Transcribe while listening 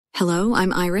Hello,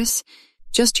 I'm Heiress.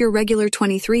 Just your regular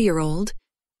 23-year-old.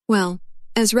 Well,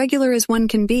 as regular as one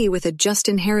can be with a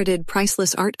just-inherited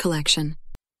priceless art collection.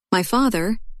 My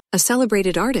father, a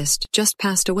celebrated artist, just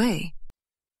passed away.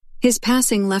 His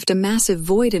passing left a massive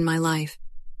void in my life.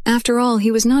 After all, he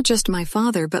was not just my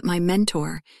father, but my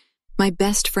mentor, my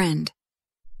best friend.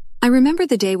 I remember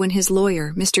the day when his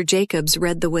lawyer, Mr. Jacobs,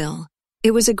 read the will.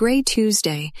 It was a gray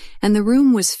Tuesday, and the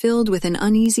room was filled with an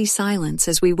uneasy silence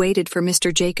as we waited for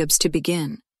Mr. Jacobs to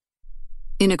begin.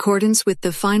 In accordance with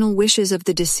the final wishes of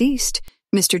the deceased,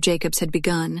 Mr. Jacobs had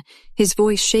begun, his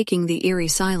voice shaking the eerie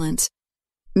silence.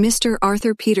 Mr.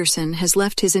 Arthur Peterson has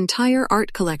left his entire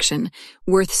art collection,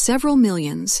 worth several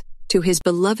millions, to his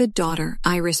beloved daughter,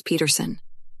 Heiress Peterson.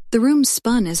 The room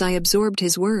spun as I absorbed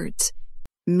his words.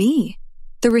 Me?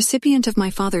 The recipient of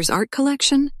my father's art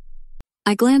collection?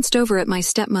 I glanced over at my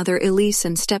stepmother Elise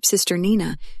and stepsister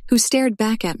Nina, who stared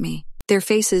back at me, their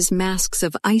faces masks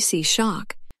of icy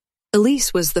shock.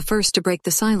 Elise was the first to break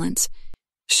the silence.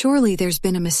 "Surely there's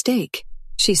been a mistake,"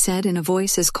 she said in a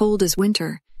voice as cold as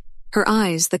winter. Her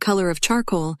eyes, the color of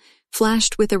charcoal,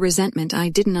 flashed with a resentment I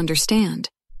didn't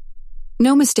understand.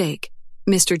 "No mistake,"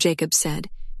 Mr. Jacobs said,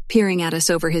 peering at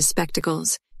us over his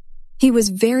spectacles. He was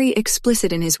very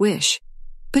explicit in his wish.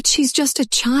 "But she's just a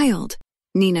child,"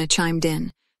 Nina chimed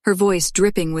in, her voice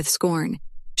dripping with scorn.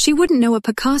 "She wouldn't know a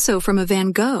Picasso from a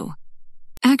Van Gogh."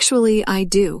 "Actually, I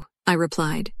do," I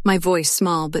replied, my voice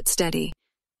small but steady.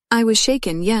 "I was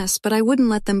shaken, yes, but I wouldn't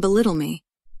let them belittle me.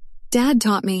 Dad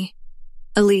taught me."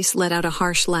 Elise let out a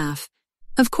harsh laugh.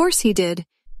 "Of course he did.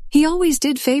 He always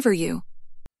did favor you."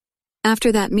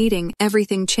 After that meeting,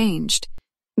 everything changed.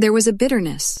 There was a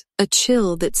bitterness, a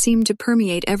chill that seemed to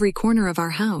permeate every corner of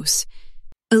our house.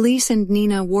 Elise and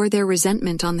Nina wore their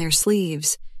resentment on their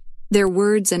sleeves. Their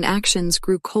words and actions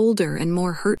grew colder and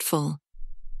more hurtful.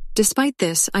 Despite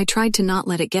this, I tried to not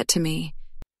let it get to me.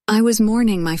 I was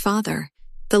mourning my father.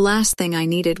 The last thing I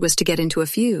needed was to get into a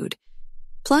feud.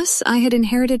 Plus, I had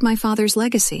inherited my father's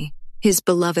legacy, his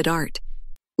beloved art.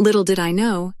 Little did I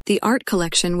know, the art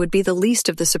collection would be the least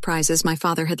of the surprises my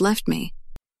father had left me.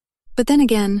 But then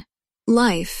again,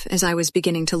 life, as I was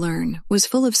beginning to learn, was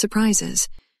full of surprises.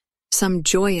 Some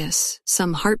joyous,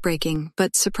 some heartbreaking,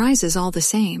 but surprises all the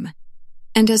same.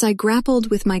 And as I grappled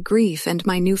with my grief and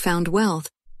my newfound wealth,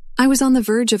 I was on the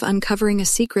verge of uncovering a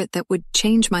secret that would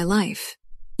change my life.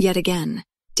 Yet again,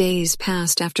 days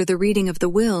passed after the reading of the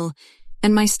will,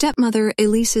 and my stepmother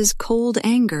Elise's cold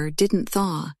anger didn't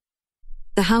thaw.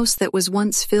 The house that was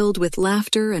once filled with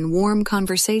laughter and warm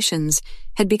conversations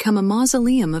had become a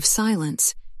mausoleum of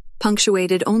silence,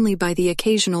 punctuated only by the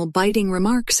occasional biting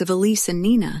remarks of Elise and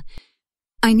Nina.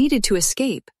 I needed to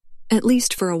escape, at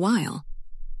least for a while.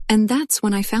 And that's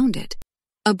when I found it.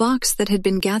 A box that had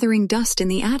been gathering dust in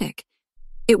the attic.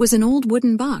 It was an old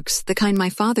wooden box, the kind my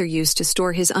father used to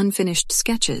store his unfinished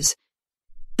sketches.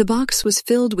 The box was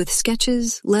filled with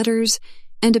sketches, letters,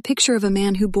 and a picture of a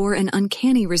man who bore an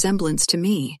uncanny resemblance to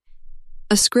me.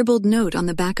 A scribbled note on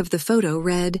the back of the photo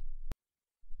read,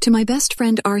 "To my best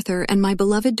friend Arthur and my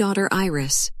beloved daughter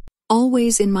Heiress,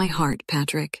 always in my heart,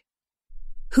 Patrick."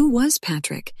 Who was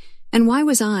Patrick, and why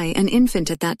was I, an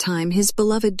infant at that time, his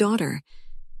beloved daughter?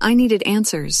 I needed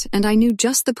answers, and I knew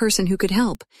just the person who could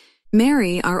help.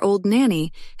 Mary, our old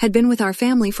nanny, had been with our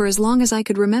family for as long as I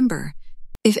could remember.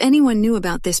 If anyone knew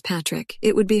about this Patrick,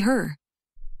 it would be her.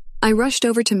 I rushed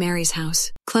over to Mary's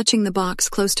house, clutching the box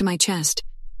close to my chest.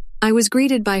 I was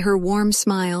greeted by her warm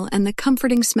smile and the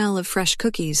comforting smell of fresh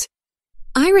cookies.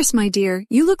 "Heiress, my dear,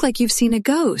 you look like you've seen a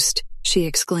ghost," she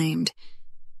exclaimed.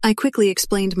 I quickly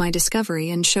explained my discovery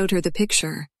and showed her the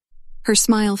picture. Her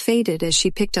smile faded as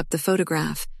she picked up the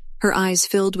photograph, her eyes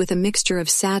filled with a mixture of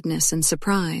sadness and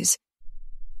surprise.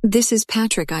 "This is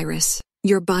Patrick, Heiress,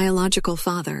 your biological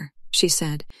father," she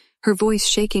said, her voice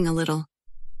shaking a little.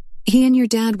 "He and your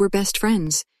dad were best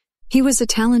friends. He was a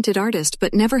talented artist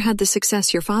but never had the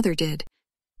success your father did."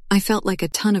 I felt like a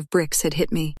ton of bricks had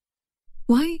hit me.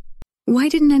 Why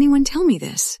didn't anyone tell me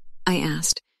this?" I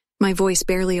asked, my voice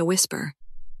barely a whisper.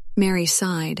 Mary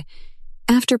sighed.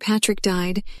 "After Patrick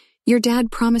died, your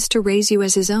dad promised to raise you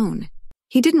as his own.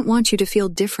 He didn't want you to feel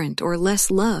different or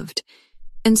less loved,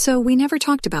 and so we never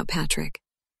talked about Patrick."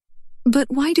 "But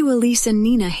why do Elise and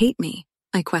Nina hate me?"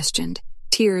 I questioned,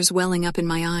 tears welling up in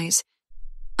my eyes.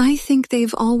 "I think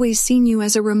they've always seen you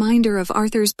as a reminder of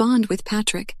Arthur's bond with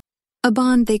Patrick, a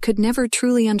bond they could never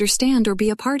truly understand or be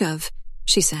a part of,"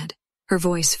 she said, her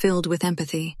voice filled with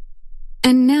empathy.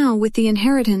 "And now, with the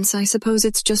inheritance, I suppose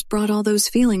it's just brought all those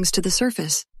feelings to the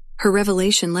surface." Her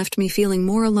revelation left me feeling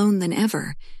more alone than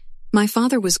ever. My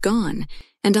father was gone,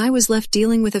 and I was left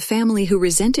dealing with a family who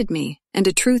resented me and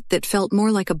a truth that felt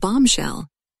more like a bombshell.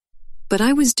 But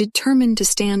I was determined to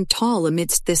stand tall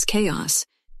amidst this chaos,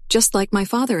 just like my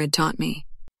father had taught me.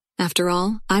 After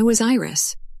all, I was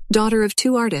Heiress, daughter of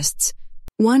two artists,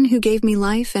 one who gave me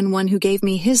life and one who gave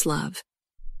me his love.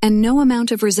 And no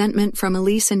amount of resentment from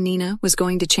Elise and Nina was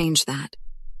going to change that.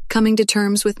 Coming to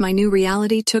terms with my new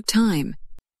reality took time,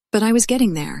 but I was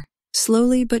getting there,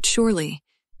 slowly but surely.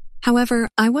 However,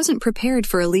 I wasn't prepared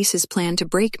for Elise's plan to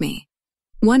break me.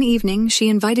 One evening, she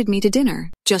invited me to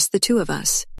dinner, just the two of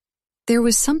us. There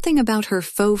was something about her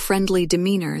faux-friendly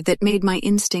demeanor that made my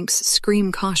instincts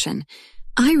scream caution.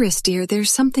 "Iris, dear,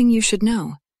 there's something you should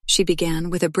know," she began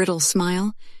with a brittle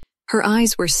smile. Her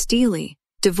eyes were steely,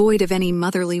 devoid of any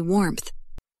motherly warmth.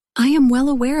 "I am well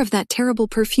aware of that terrible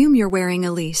perfume you're wearing,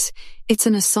 Elise. It's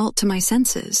an assault to my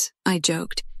senses," I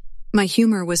joked. My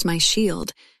humor was my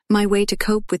shield, my way to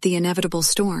cope with the inevitable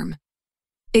storm.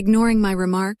 Ignoring my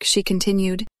remark, she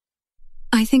continued,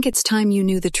 "I think it's time you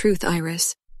knew the truth,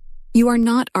 Iris. You are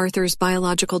not Arthur's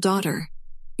biological daughter.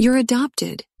 You're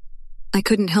adopted." I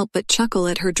couldn't help but chuckle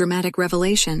at her dramatic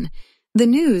revelation. The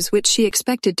news, which she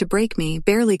expected to break me,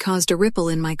 barely caused a ripple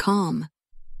in my calm.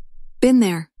 "Been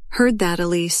there, heard that,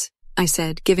 Elise," I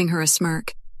said, giving her a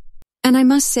smirk. "And I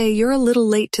must say you're a little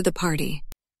late to the party."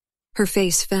 Her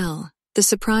face fell, the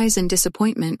surprise and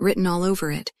disappointment written all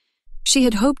over it. She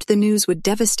had hoped the news would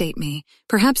devastate me,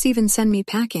 perhaps even send me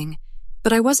packing,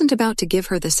 but I wasn't about to give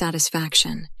her the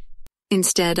satisfaction.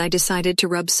 Instead, I decided to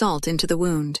rub salt into the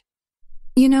wound.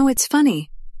 "You know, it's funny,"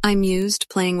 I mused,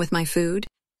 playing with my food.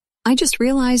 "I just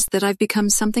realized that I've become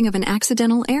something of an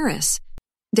accidental heiress.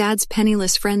 Dad's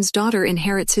penniless friend's daughter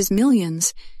inherits his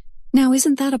millions. Now,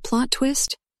 isn't that a plot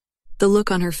twist?" The look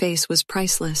on her face was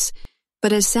priceless,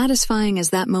 but as satisfying as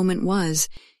that moment was,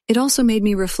 it also made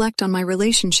me reflect on my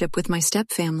relationship with my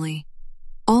stepfamily.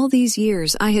 All these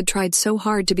years, I had tried so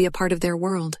hard to be a part of their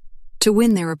world, to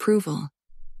win their approval.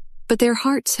 But their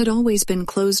hearts had always been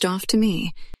closed off to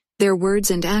me, their words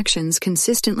and actions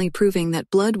consistently proving that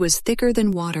blood was thicker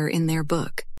than water in their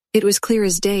book. It was clear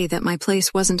as day that my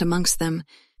place wasn't amongst them.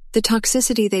 The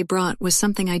toxicity they brought was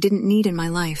something I didn't need in my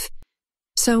life.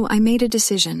 So I made a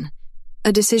decision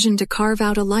to carve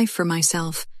out a life for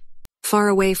myself, far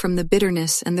away from the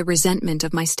bitterness and the resentment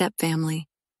of my stepfamily.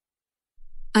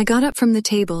 I got up from the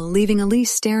table, leaving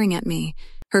Elise staring at me,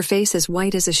 her face as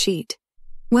white as a sheet.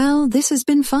 "Well, this has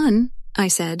been fun," I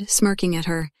said, smirking at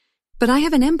her, "but I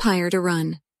have an empire to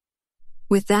run."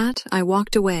 With that, I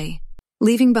walked away,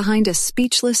 leaving behind a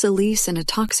speechless Elise and a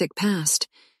toxic past.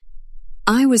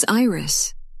 I was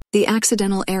Iris, the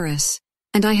accidental heiress,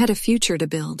 and I had a future to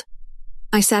build.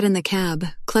 I sat in the cab,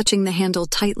 clutching the handle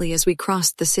tightly as we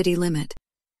crossed the city limit.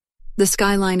 The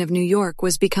skyline of New York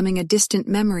was becoming a distant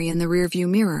memory in the rearview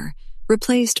mirror,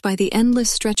 replaced by the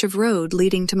endless stretch of road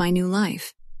leading to my new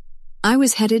life. I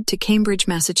was headed to Cambridge,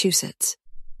 Massachusetts.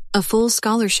 A full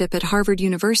scholarship at Harvard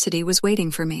University was waiting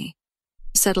for me.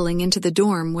 Settling into the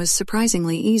dorm was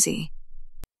surprisingly easy.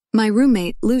 My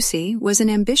roommate, Lucy, was an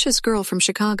ambitious girl from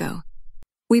Chicago.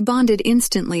 We bonded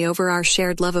instantly over our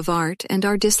shared love of art and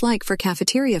our dislike for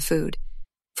cafeteria food.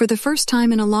 For the first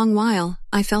time in a long while,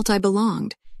 I felt I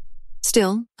belonged.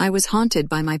 Still, I was haunted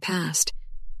by my past.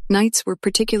 Nights were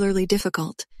particularly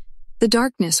difficult. The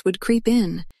darkness would creep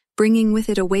in, bringing with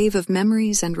it a wave of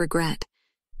memories and regret.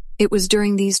 It was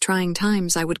during these trying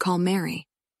times I would call Mary.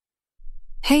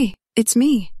 "Hey, it's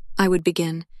me," I would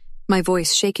begin, my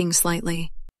voice shaking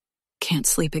slightly. "Can't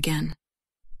sleep again."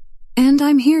 "And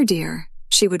I'm here, dear,"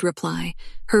 she would reply,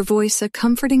 her voice a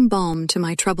comforting balm to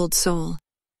my troubled soul.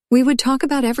 We would talk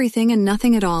about everything and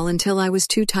nothing at all until I was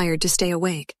too tired to stay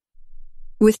awake.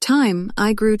 With time,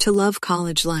 I grew to love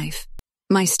college life.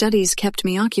 My studies kept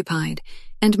me occupied,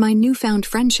 and my newfound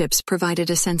friendships provided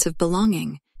a sense of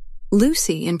belonging.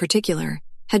 Lucy, in particular,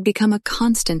 had become a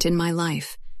constant in my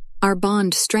life, our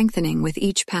bond strengthening with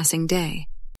each passing day.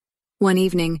 One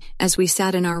evening, as we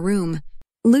sat in our room,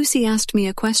 Lucy asked me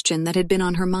a question that had been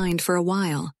on her mind for a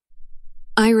while.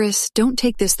 "Iris, don't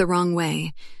take this the wrong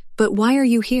way, but why are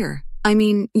you here? I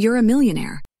mean, you're a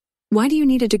millionaire. Why do you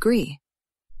need a degree?"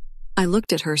 I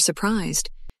looked at her, surprised.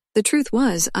 The truth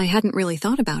was, I hadn't really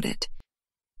thought about it.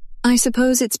 "I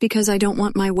suppose it's because I don't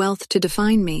want my wealth to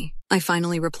define me," I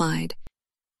finally replied.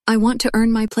 "I want to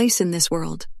earn my place in this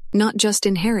world, not just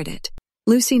inherit it."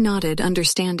 Lucy nodded,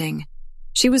 understanding.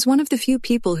 She was one of the few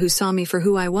people who saw me for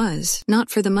who I was, not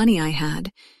for the money I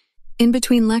had. In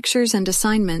between lectures and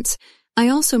assignments, I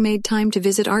also made time to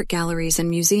visit art galleries and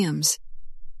museums.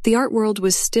 The art world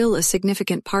was still a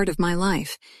significant part of my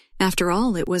life. After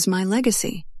all, it was my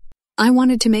legacy. I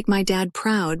wanted to make my dad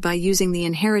proud by using the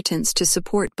inheritance to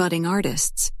support budding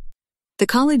artists. The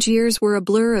college years were a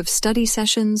blur of study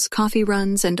sessions, coffee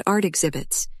runs, and art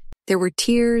exhibits. There were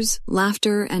tears,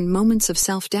 laughter, and moments of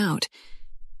self-doubt,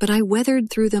 but I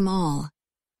weathered through them all.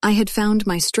 I had found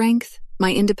my strength,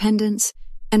 my independence,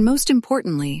 and most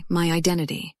importantly, my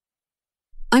identity.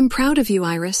 "I'm proud of you,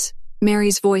 Heiress,"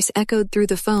 Mary's voice echoed through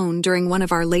the phone during one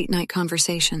of our late-night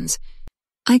conversations.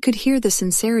 I could hear the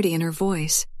sincerity in her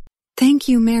voice. "Thank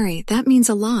you, Mary, that means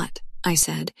a lot," I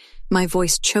said, my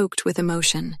voice choked with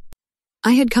emotion.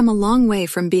 I had come a long way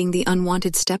from being the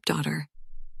unwanted stepdaughter.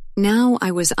 Now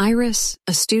I was Heiress,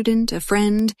 a student, a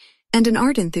friend, and an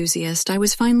art enthusiast. I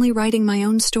was finally writing my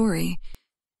own story.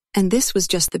 And this was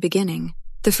just the beginning.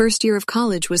 The first year of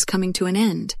college was coming to an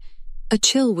end. A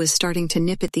chill was starting to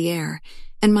nip at the air,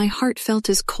 and my heart felt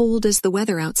as cold as the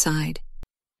weather outside.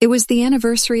 It was the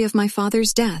anniversary of my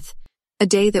father's death, a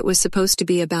day that was supposed to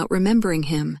be about remembering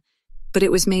him, but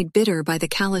it was made bitter by the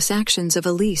callous actions of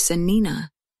Elise and Nina.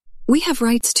 "We have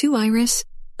rights too, Heiress,"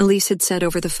 Elise had said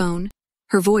over the phone,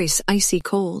 her voice icy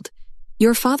cold.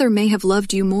 "Your father may have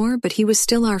loved you more, but he was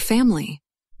still our family."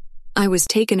 I was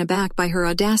taken aback by her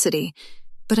audacity,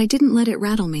 but I didn't let it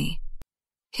rattle me.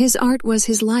 "His art was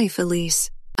his life, Elise,"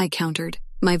 I countered,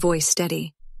 my voice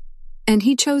steady. "And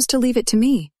he chose to leave it to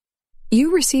me.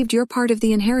 You received your part of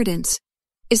the inheritance.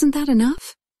 Isn't that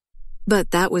enough?"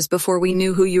 "But that was before we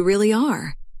knew who you really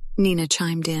are," Nina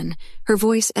chimed in, her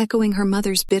voice echoing her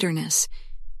mother's bitterness.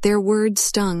 Their words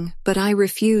stung, but I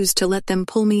refused to let them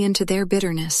pull me into their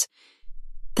bitterness.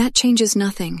 "That changes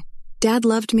nothing. Dad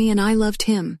loved me and I loved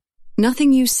him.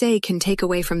 Nothing you say can take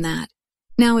away from that.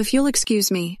 Now, if you'll excuse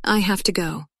me, I have to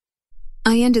go."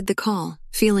 I ended the call,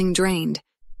 feeling drained.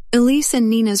 Elise and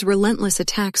Nina's relentless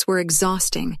attacks were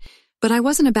exhausting, but I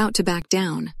wasn't about to back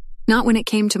down, not when it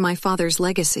came to my father's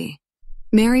legacy.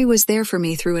 Mary was there for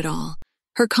me through it all.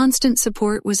 Her constant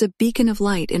support was a beacon of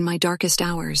light in my darkest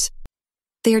hours.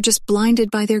 "They are just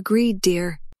blinded by their greed,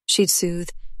 dear," she'd soothe,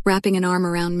 wrapping an arm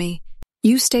around me.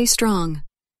 "You stay strong."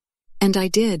 And I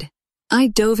did. I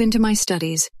dove into my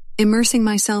studies, immersing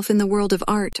myself in the world of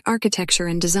art, architecture,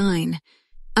 and design.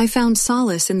 I found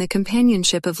solace in the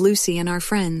companionship of Lucy and our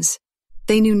friends.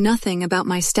 They knew nothing about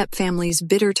my stepfamily's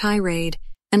bitter tirade,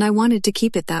 and I wanted to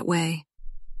keep it that way.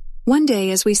 One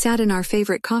day, as we sat in our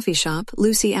favorite coffee shop,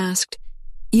 Lucy asked,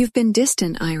 "You've been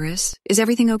distant, Heiress. Is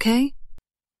everything okay?"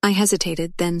 I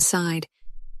hesitated, then sighed.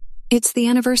 "It's the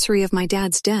anniversary of my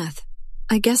dad's death.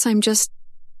 I guess I'm just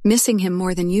missing him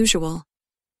more than usual."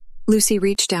 Lucy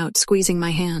reached out, squeezing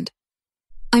my hand.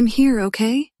 "I'm here,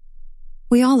 okay?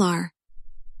 We all are."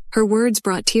 Her words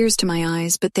brought tears to my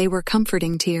eyes, but they were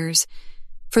comforting tears.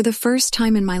 For the first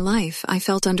time in my life, I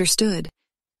felt understood.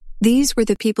 These were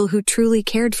the people who truly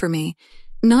cared for me,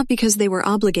 not because they were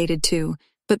obligated to,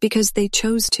 but because they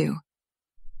chose to.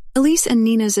 Elise and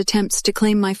Nina's attempts to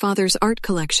claim my father's art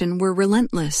collection were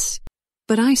relentless,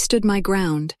 but I stood my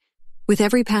ground. With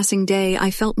every passing day, I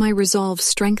felt my resolve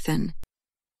strengthen.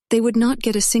 They would not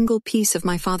get a single piece of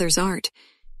my father's art.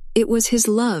 It was his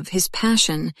love, his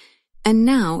passion, and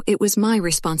now it was my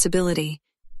responsibility.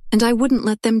 And I wouldn't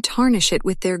let them tarnish it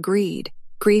with their greed.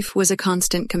 Grief was a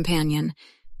constant companion,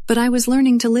 but I was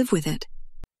learning to live with it.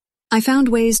 I found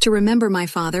ways to remember my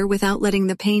father without letting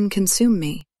the pain consume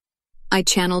me. I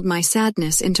channeled my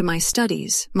sadness into my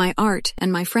studies, my art,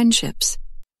 and my friendships.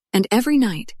 And every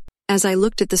night, as I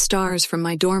looked at the stars from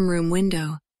my dorm room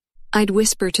window, I'd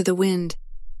whisper to the wind,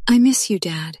 "I miss you,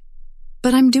 Dad.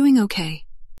 But I'm doing okay,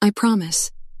 I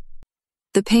promise."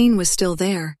 The pain was still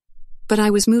there, but I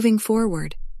was moving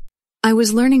forward. I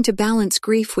was learning to balance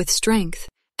grief with strength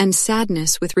and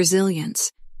sadness with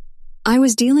resilience. I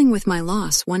was dealing with my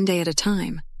loss one day at a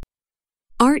time.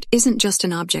 Art isn't just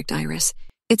an object, Heiress.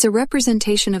 It's a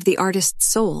representation of the artist's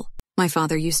soul, my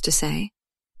father used to say.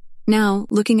 Now,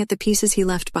 looking at the pieces he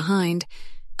left behind,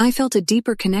 I felt a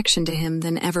deeper connection to him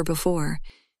than ever before.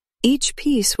 Each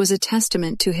piece was a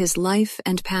testament to his life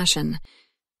and passion.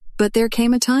 But there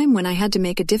came a time when I had to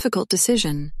make a difficult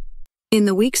decision. In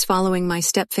the weeks following my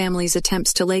stepfamily's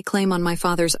attempts to lay claim on my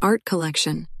father's art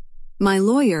collection, my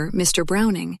lawyer, Mr.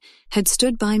 Browning, had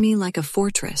stood by me like a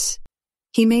fortress.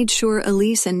 He made sure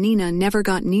Elise and Nina never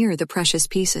got near the precious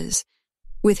pieces.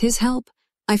 With his help,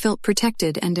 I felt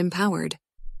protected and empowered.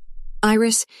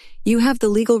 "Heiress, you have the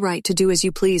legal right to do as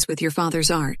you please with your father's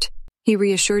art," he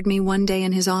reassured me one day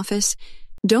in his office.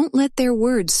 "Don't let their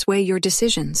words sway your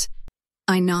decisions."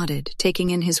 I nodded,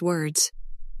 taking in his words.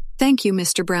 "Thank you,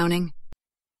 Mr. Browning."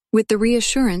 With the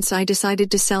reassurance, I decided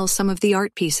to sell some of the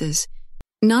art pieces,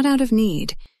 not out of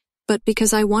need, but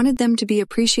because I wanted them to be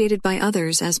appreciated by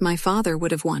others as my father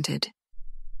would have wanted.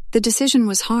 The decision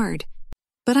was hard,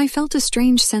 but I felt a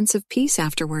strange sense of peace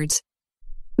afterwards.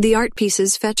 The art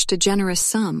pieces fetched a generous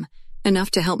sum,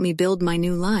 enough to help me build my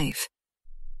new life.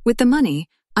 With the money,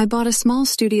 I bought a small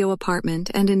studio apartment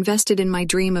and invested in my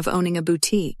dream of owning a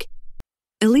boutique.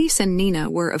 Elise and Nina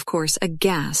were, of course,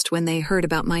 aghast when they heard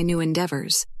about my new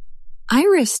endeavors.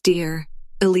 "Iris, dear,"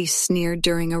 Elise sneered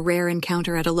during a rare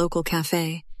encounter at a local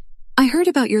cafe. "I heard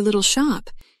about your little shop.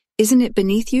 Isn't it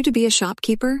beneath you to be a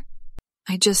shopkeeper?"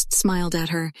 I just smiled at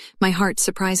her, my heart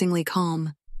surprisingly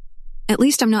calm. "At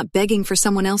least I'm not begging for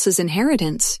someone else's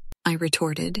inheritance," I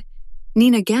retorted.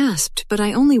 Nina gasped, but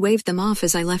I only waved them off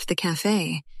as I left the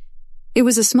cafe. It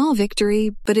was a small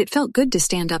victory, but it felt good to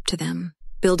stand up to them.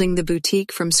 Building the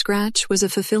boutique from scratch was a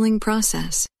fulfilling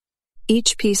process.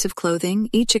 Each piece of clothing,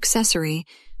 each accessory,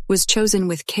 was chosen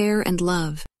with care and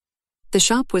love. The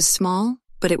shop was small,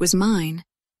 but it was mine.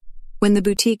 When the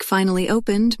boutique finally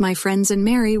opened, my friends and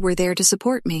Mary were there to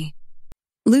support me.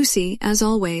 Lucy, as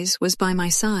always, was by my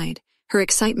side, her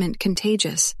excitement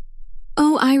contagious.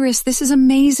 "Oh, Iris, this is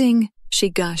amazing," she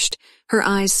gushed, her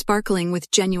eyes sparkling with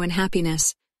genuine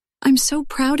happiness. "I'm so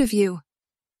proud of you."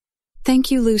 "Thank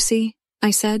you, Lucy,"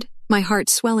 I said, my heart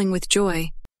swelling with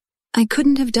joy. "I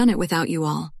couldn't have done it without you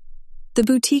all." The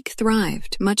boutique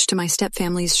thrived, much to my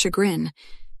stepfamily's chagrin,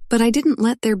 but I didn't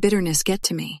let their bitterness get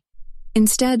to me.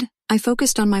 Instead, I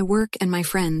focused on my work and my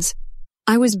friends.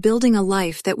 I was building a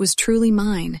life that was truly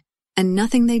mine, and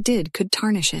nothing they did could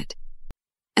tarnish it.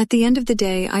 At the end of the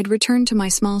day, I'd return to my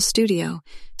small studio,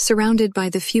 surrounded by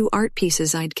the few art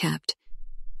pieces I'd kept.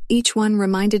 Each one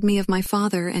reminded me of my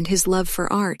father and his love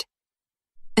for art.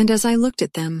 And as I looked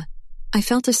at them, I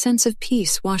felt a sense of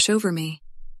peace wash over me.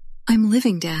 "I'm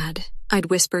living, Dad," I'd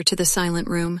whisper to the silent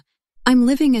room. "I'm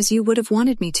living as you would have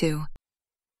wanted me to."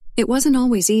 It wasn't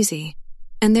always easy,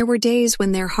 and there were days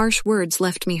when their harsh words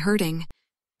left me hurting.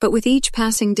 But with each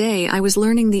passing day, I was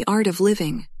learning the art of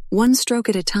living, one stroke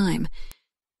at a time.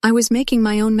 I was making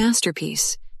my own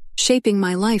masterpiece, shaping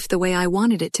my life the way I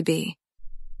wanted it to be.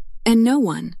 And no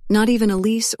one, not even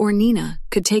Elise or Nina,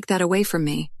 could take that away from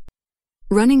me.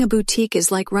 Running a boutique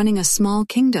is like running a small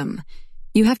kingdom.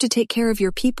 You have to take care of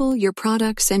your people, your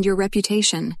products, and your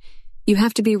reputation. You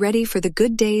have to be ready for the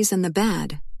good days and the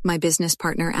bad, my business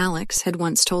partner Alex had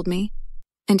once told me.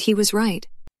 And he was right.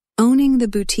 Owning the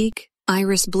boutique,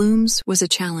 Iris Blooms, was a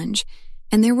challenge,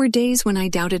 and there were days when I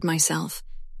doubted myself.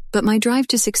 But my drive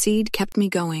to succeed kept me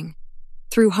going.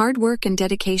 Through hard work and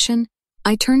dedication,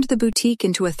 I turned the boutique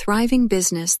into a thriving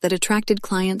business that attracted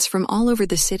clients from all over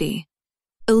the city.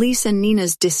 Elise and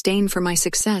Nina's disdain for my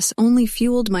success only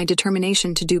fueled my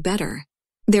determination to do better.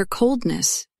 Their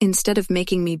coldness, instead of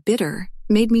making me bitter,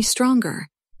 made me stronger.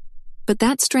 But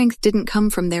that strength didn't come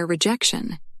from their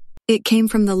rejection. It came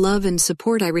from the love and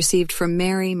support I received from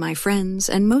Mary, my friends,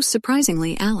 and most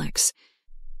surprisingly, Alex.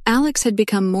 Alex had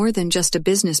become more than just a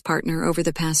business partner over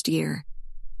the past year.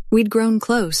 We'd grown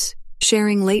close,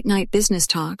 sharing late-night business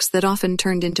talks that often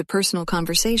turned into personal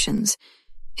conversations.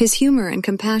 His humor and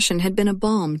compassion had been a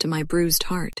balm to my bruised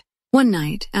heart. One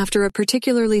night, after a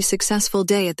particularly successful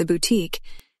day at the boutique,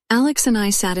 Alex and I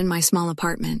sat in my small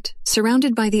apartment,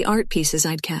 surrounded by the art pieces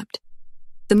I'd kept.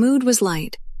 The mood was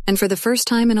light, and for the first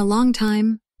time in a long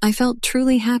time, I felt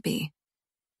truly happy.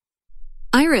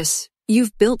 "Iris,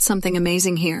 you've built something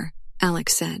amazing here,"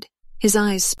 Alex said, his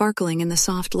eyes sparkling in the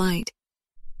soft light.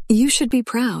 "You should be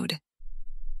proud."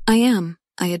 "I am,"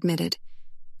 I admitted.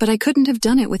 "But I couldn't have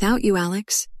done it without you,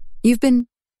 Alex. You've been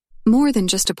more than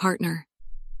just a partner."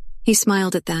 He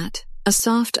smiled at that, a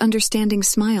soft, understanding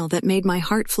smile that made my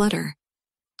heart flutter.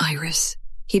 "Iris,"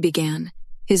 he began,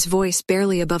 his voice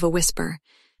barely above a whisper,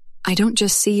 "I don't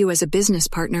just see you as a business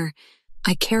partner.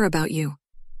 I care about you.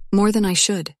 More than I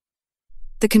should."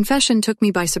 The confession took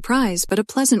me by surprise, but a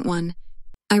pleasant one.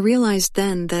 I realized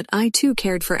then that I too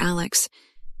cared for Alex,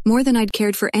 more than I'd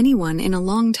cared for anyone in a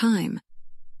long time.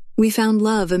 We found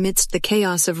love amidst the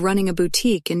chaos of running a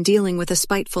boutique and dealing with a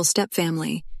spiteful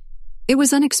stepfamily. It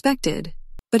was unexpected,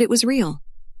 but it was real.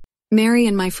 Mary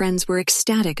and my friends were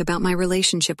ecstatic about my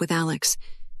relationship with Alex.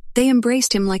 They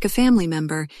embraced him like a family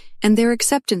member, and their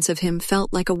acceptance of him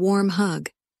felt like a warm hug.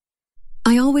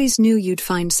 "I always knew you'd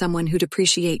find someone who'd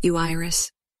appreciate you,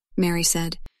 Iris," Mary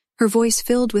said, her voice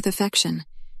filled with affection.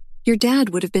 "Your dad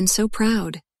would have been so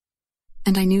proud."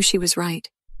 And I knew she was right.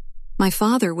 My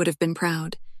father would have been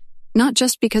proud, not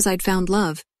just because I'd found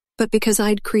love, but because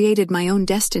I'd created my own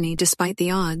destiny despite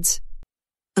the odds.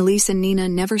 Elise and Nina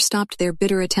never stopped their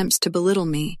bitter attempts to belittle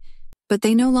me, but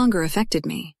they no longer affected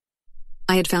me.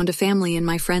 I had found a family in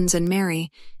my friends and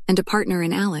Mary, and a partner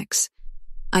in Alex.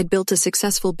 I'd built a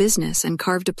successful business and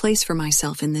carved a place for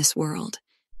myself in this world.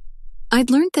 I'd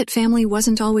learned that family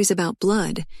wasn't always about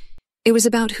blood. It was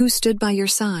about who stood by your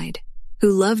side,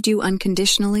 who loved you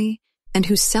unconditionally, and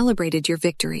who celebrated your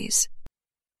victories.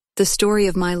 The story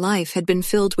of my life had been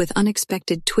filled with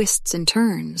unexpected twists and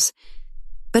turns.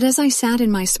 But as I sat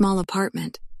in my small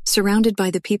apartment, surrounded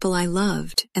by the people I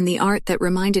loved and the art that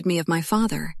reminded me of my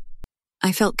father,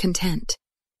 I felt content.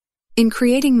 In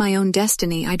creating my own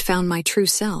destiny, I'd found my true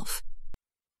self.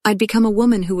 I'd become a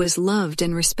woman who was loved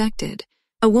and respected,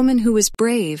 a woman who was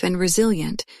brave and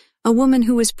resilient, a woman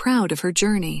who was proud of her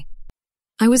journey.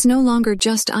 I was no longer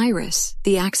just Iris,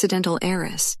 the accidental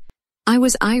heiress. I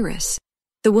was Iris,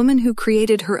 the woman who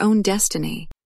created her own destiny,